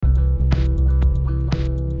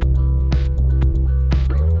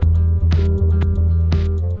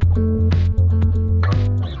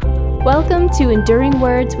Welcome to Enduring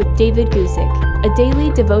Words with David Guzik, a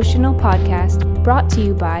daily devotional podcast brought to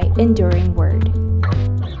you by Enduring Word.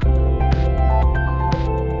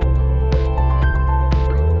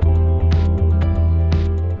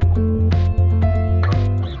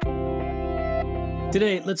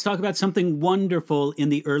 Today, let's talk about something wonderful in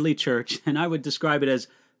the early church, and I would describe it as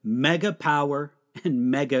mega power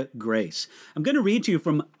and mega grace. I'm going to read to you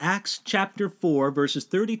from Acts chapter 4, verses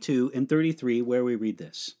 32 and 33, where we read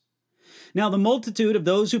this. Now the multitude of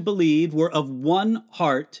those who believed were of one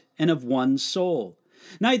heart and of one soul.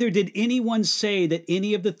 Neither did anyone say that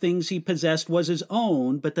any of the things he possessed was his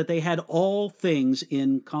own, but that they had all things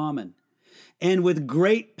in common. And with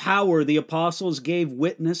great power the apostles gave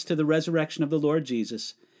witness to the resurrection of the Lord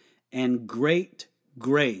Jesus, and great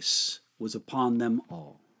grace was upon them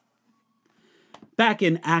all. Back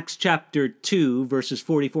in Acts chapter 2, verses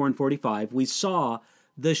 44 and 45, we saw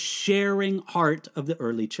the sharing heart of the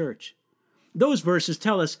early church. Those verses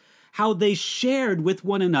tell us how they shared with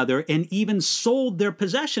one another and even sold their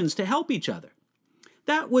possessions to help each other.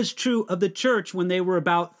 That was true of the church when they were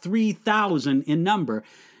about 3,000 in number.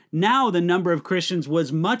 Now the number of Christians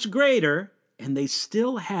was much greater, and they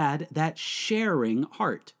still had that sharing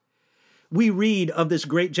heart. We read of this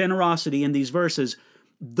great generosity in these verses.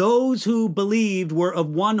 Those who believed were of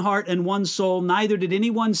one heart and one soul, neither did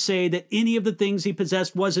anyone say that any of the things he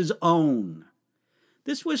possessed was his own.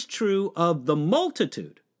 This was true of the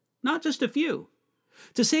multitude, not just a few.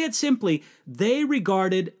 To say it simply, they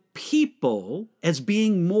regarded people as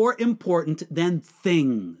being more important than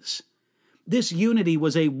things. This unity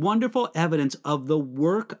was a wonderful evidence of the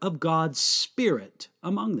work of God's Spirit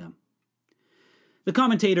among them. The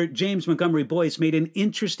commentator James Montgomery Boyce made an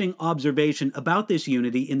interesting observation about this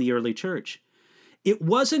unity in the early church. It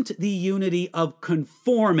wasn't the unity of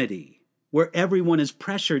conformity, where everyone is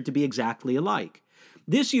pressured to be exactly alike.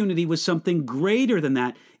 This unity was something greater than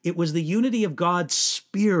that. It was the unity of God's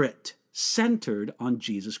Spirit centered on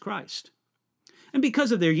Jesus Christ. And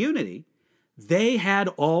because of their unity, they had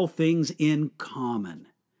all things in common.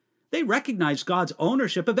 They recognized God's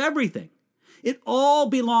ownership of everything. It all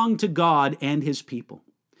belonged to God and His people.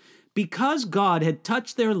 Because God had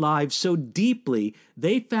touched their lives so deeply,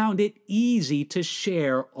 they found it easy to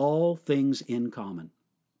share all things in common.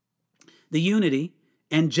 The unity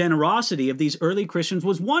and generosity of these early Christians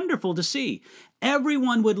was wonderful to see.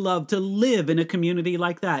 Everyone would love to live in a community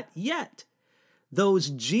like that. Yet, those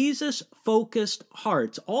Jesus-focused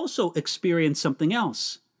hearts also experienced something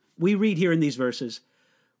else. We read here in these verses,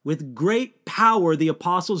 with great power the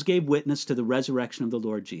apostles gave witness to the resurrection of the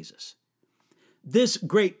Lord Jesus. This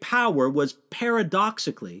great power was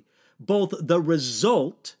paradoxically both the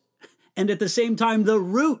result and at the same time the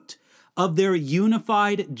root of their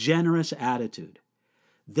unified, generous attitude.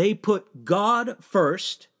 They put God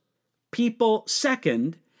first, people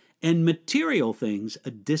second, and material things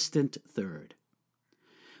a distant third.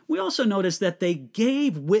 We also notice that they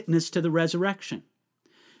gave witness to the resurrection.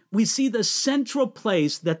 We see the central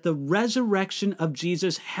place that the resurrection of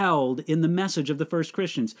Jesus held in the message of the first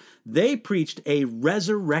Christians. They preached a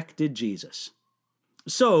resurrected Jesus.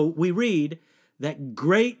 So we read that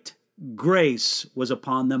great grace was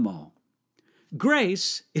upon them all.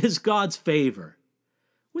 Grace is God's favor.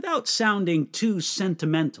 Without sounding too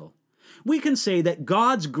sentimental, we can say that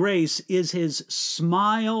God's grace is His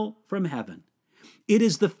smile from heaven. It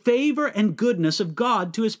is the favor and goodness of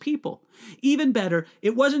God to His people. Even better,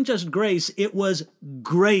 it wasn't just grace, it was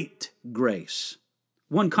great grace.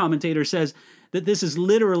 One commentator says that this is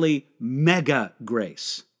literally mega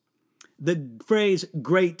grace. The phrase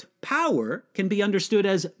great power can be understood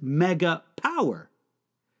as mega power.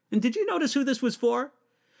 And did you notice who this was for?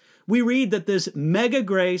 We read that this mega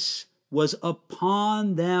grace was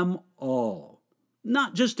upon them all.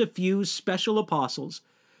 Not just a few special apostles,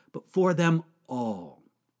 but for them all.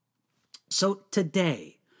 So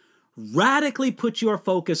today, radically put your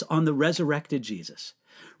focus on the resurrected Jesus.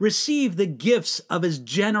 Receive the gifts of His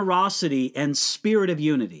generosity and spirit of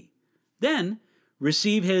unity. Then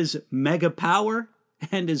receive His mega power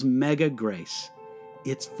and His mega grace.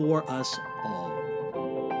 It's for us all.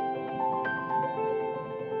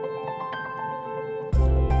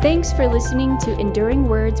 Thanks for listening to Enduring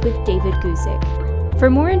Words with David Guzik. For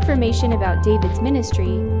more information about David's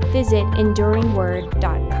ministry, visit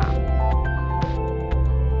enduringword.com.